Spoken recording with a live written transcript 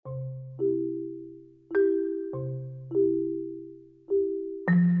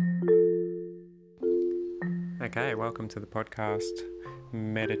Okay, welcome to the podcast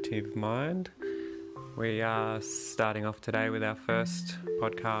Meditative Mind. We are starting off today with our first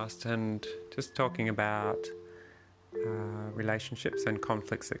podcast and just talking about relationships and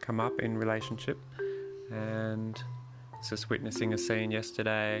conflicts that come up in relationship. And just witnessing a scene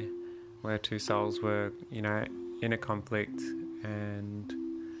yesterday where two souls were, in a conflict, and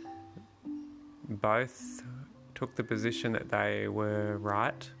both took the position that they were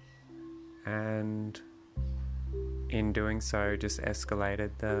right, and in doing so just escalated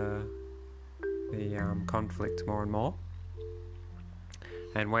the conflict more and more.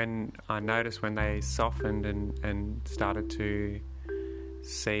 And when I noticed when they softened and started to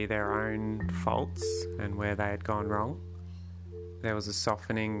see their own faults and where they had gone wrong, there was a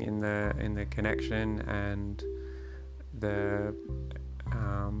softening in the connection, and the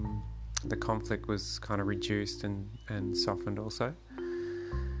conflict was kind of reduced and softened also.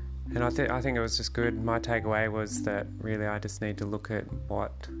 And I think it was just good. My takeaway was that really I just need to look at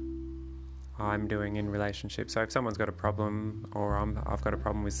what I'm doing in relationships. So if someone's got a problem, or I've got a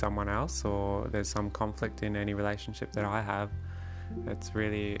problem with someone else, or there's some conflict in any relationship that I have, it's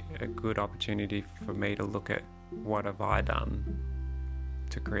really a good opportunity for me to look at what have I done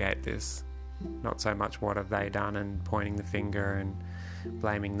to create this. Not so much what have they done and pointing the finger and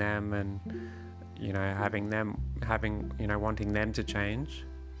blaming them and wanting them to change.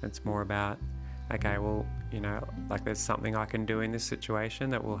 It's more about, okay, well, there's something I can do in this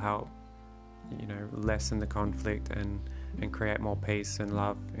situation that will help, lessen the conflict and create more peace and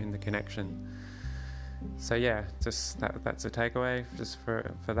love in the connection. So yeah, just that's a takeaway just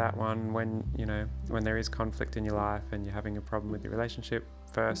for that one. When there is conflict in your life and you're having a problem with your relationship,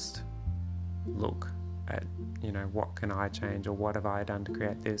 first look at, what can I change, or what have I done to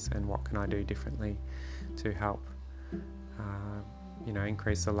create this, and what can I do differently to help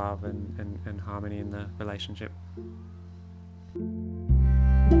increase the love and harmony in the relationship.